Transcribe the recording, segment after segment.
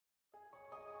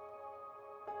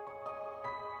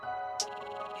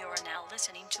You're now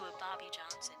listening to a Bobby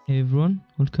Johnson. Hey everyone,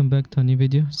 welcome back to a new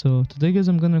video. So today guys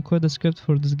I'm gonna record a script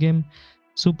for this game,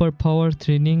 Super Power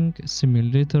Training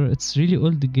Simulator. It's really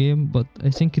old the game, but I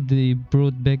think they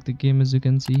brought back the game. As you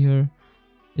can see here,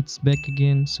 it's back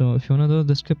again. So if you wanna download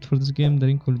the script for this game, the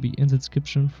link will be in the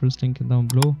description, first link down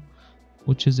below,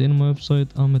 which is in my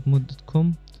website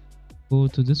ahmedmode.com. Go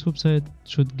to this website,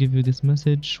 should give you this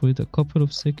message. Wait a couple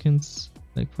of seconds,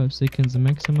 like 5 seconds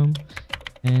maximum,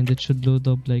 and it should load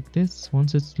up like this.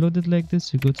 Once it's loaded like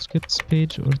this, you go to scripts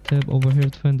page or tab over here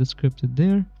to find the script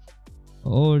there,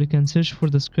 or you can search for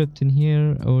the script in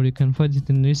here, or you can find it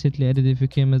in recently added if you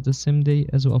came at the same day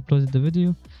as we uploaded the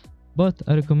video. But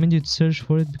I recommend you to search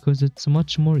for it because it's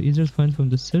much more easier to find from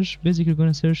the search. Basically you're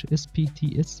gonna search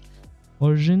SPTS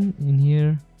origin in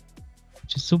here,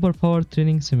 which is Super Power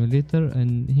Training Simulator,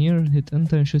 and here hit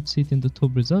enter and should see it in the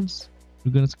top results.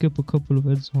 We're gonna skip a couple of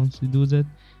ads. Once you do that,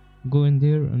 go in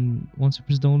there, and once you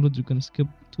press download you're gonna skip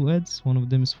 2 ads. One of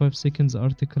them is 5 seconds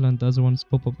article and the other one is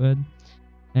pop-up ad,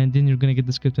 and then you're gonna get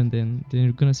the script, and then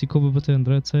you're gonna see copy button on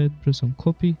the right side. Press on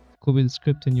copy the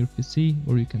script in your PC,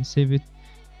 or you can save it,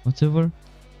 whatever.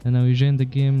 And now you join the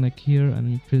game like here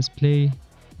and you press play.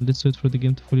 Let's wait for the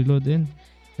game to fully load in.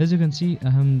 As you can see,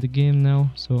 I'm in the game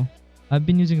now. So I've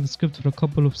been using the script for a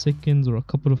couple of seconds or a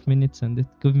couple of minutes, and it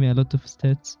gave me a lot of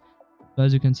stats. So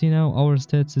as you can see now, our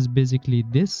stats is basically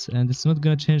this, and it's not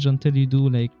gonna change until you do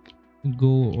like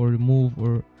go or move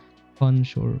or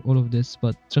punch or all of this.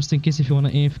 But just in case if you wanna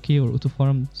AFK or auto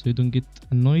farm so you don't get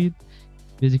annoyed,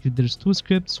 basically there's 2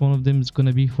 scripts. One of them is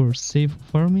gonna be for safe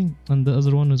farming, and the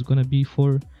other one is gonna be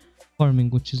for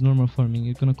farming, which is normal farming.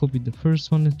 You're gonna copy the first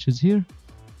one, which is here.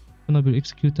 Gonna be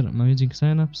executor. I'm using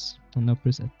synapse, and now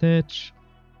press attach,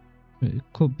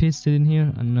 paste it in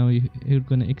here, and now you're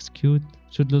gonna execute.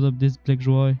 Should load up this black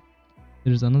UI.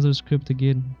 There's another script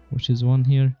again, which is one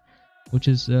here, which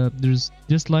is there's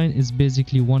this line is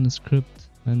basically one script,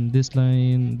 and this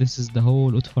line, this is the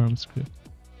whole auto farm script.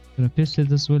 I'm gonna paste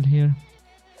it as well here,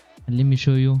 and let me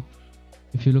show you.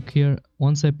 If you look here,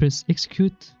 once I press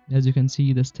execute, as you can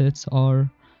see the stats are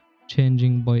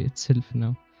changing by itself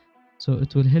now. So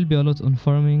it will help you a lot on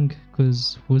farming,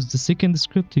 because with the second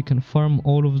script you can farm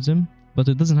all of them, but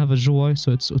it doesn't have a GUI,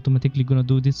 so it's automatically gonna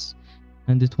do this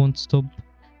and it won't stop.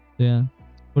 So yeah,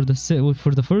 for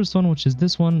the first one, which is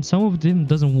this one, some of them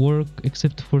doesn't work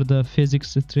except for the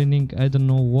physics training. I don't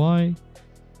know why,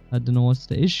 I don't know what's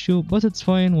the issue, but it's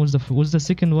fine. With the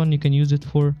second one you can use it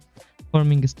for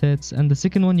farming stats, and the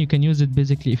second one you can use it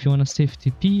basically if you want to save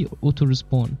TP auto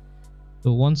respawn.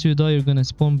 So once you die you're gonna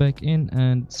spawn back in,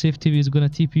 and safe TP is gonna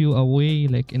TP you away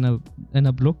like in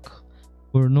a block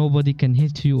where nobody can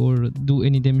hit you or do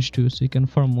any damage to you, so you can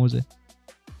farm with it.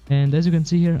 And as you can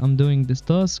see here, I'm doing this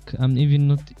task. I'm even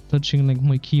not touching like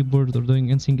my keyboard or doing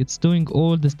anything. It's doing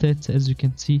all the stats as you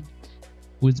can see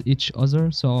with each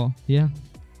other. So yeah,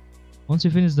 once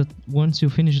you finish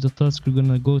the task, you're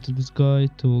gonna go to this guy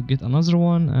to get another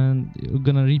one, and you're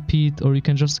gonna repeat, or you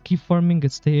can just keep farming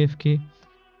and stay AFK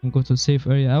and go to a safe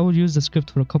area. I will use the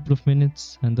script for a couple of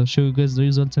minutes and I'll show you guys the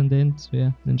results in the end. So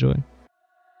yeah, enjoy.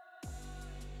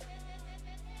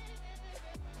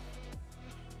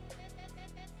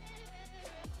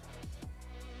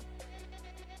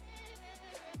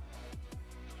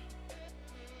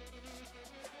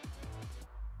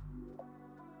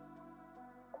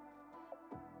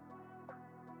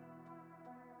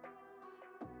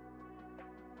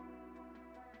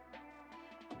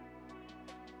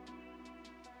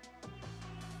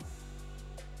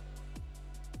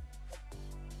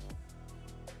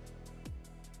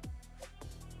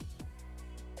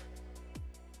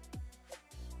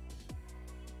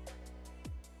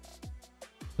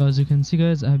 So as you can see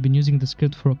guys, I have been using the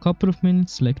script for a couple of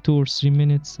minutes, like 2 or 3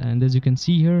 minutes, and as you can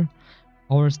see here,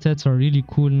 our stats are really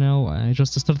cool now. I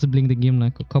just started playing the game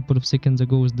like a couple of seconds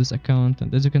ago with this account,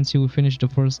 and as you can see we finished the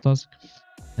first task,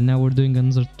 and now we're doing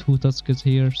another 2 tasks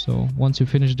here. So once you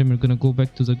finish them, you're gonna go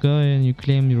back to the guy and you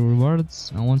claim your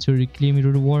rewards, and once you reclaim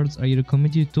your rewards, I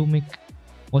recommend you to make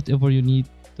whatever you need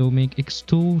to make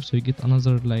x2, so you get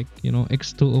another, like, you know,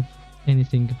 x2 of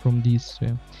anything from these. So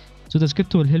yeah. So the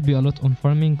script will help you a lot on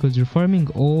farming, because you're farming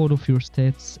all of your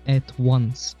stats at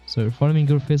once. So you're farming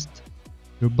your fist,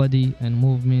 your body and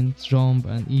movement, jump,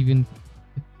 and even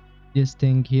this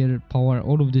thing here, power,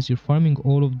 all of this, you're farming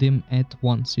all of them at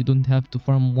once. You don't have to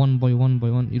farm one by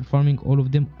one. You're farming all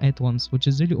of them at once, which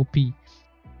is really OP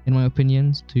in my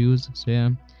opinion to use. So yeah,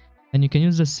 and you can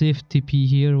use the safe TP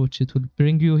here, which it will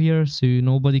bring you here so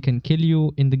nobody can kill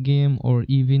you in the game or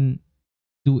even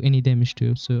do any damage to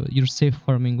you. So you're safe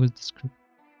farming with the script.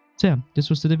 So yeah, this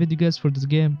was today's video guys for this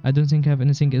game. I don't think I have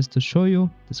anything else to show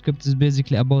you. The script is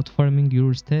basically about farming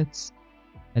your stats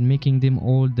and making them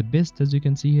all the best, as you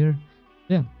can see here.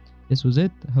 Yeah, this was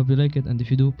it. I hope you like it, and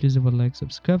if you do, please leave a like,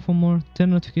 subscribe for more,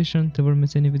 turn notification to never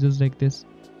miss any videos like this.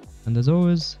 And as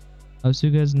always, I'll see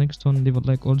you guys next one. Leave a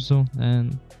like also,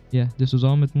 and yeah, this was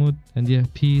Ahmed Mode, and yeah,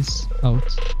 peace out.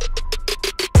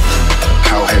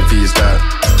 How heavy is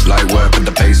that? Light work with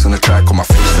the bass on the track, on my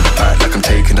face to the back like I'm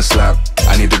taking a slap.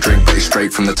 I need a drink but it's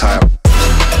straight from the tap.